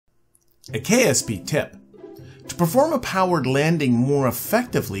A KSP tip. To perform a powered landing more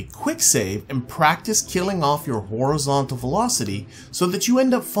effectively, quick save and practice killing off your horizontal velocity so that you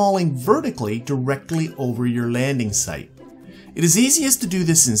end up falling vertically directly over your landing site. It is easiest to do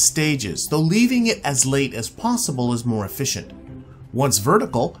this in stages, though leaving it as late as possible is more efficient. Once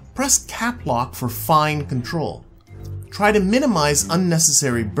vertical, press cap lock for fine control. Try to minimize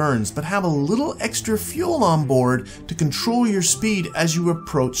unnecessary burns, but have a little extra fuel on board to control your speed as you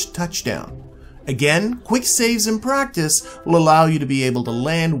approach touchdown. Again, quick saves in practice will allow you to be able to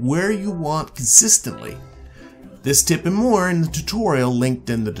land where you want consistently. This tip and more in the tutorial linked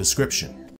in the description.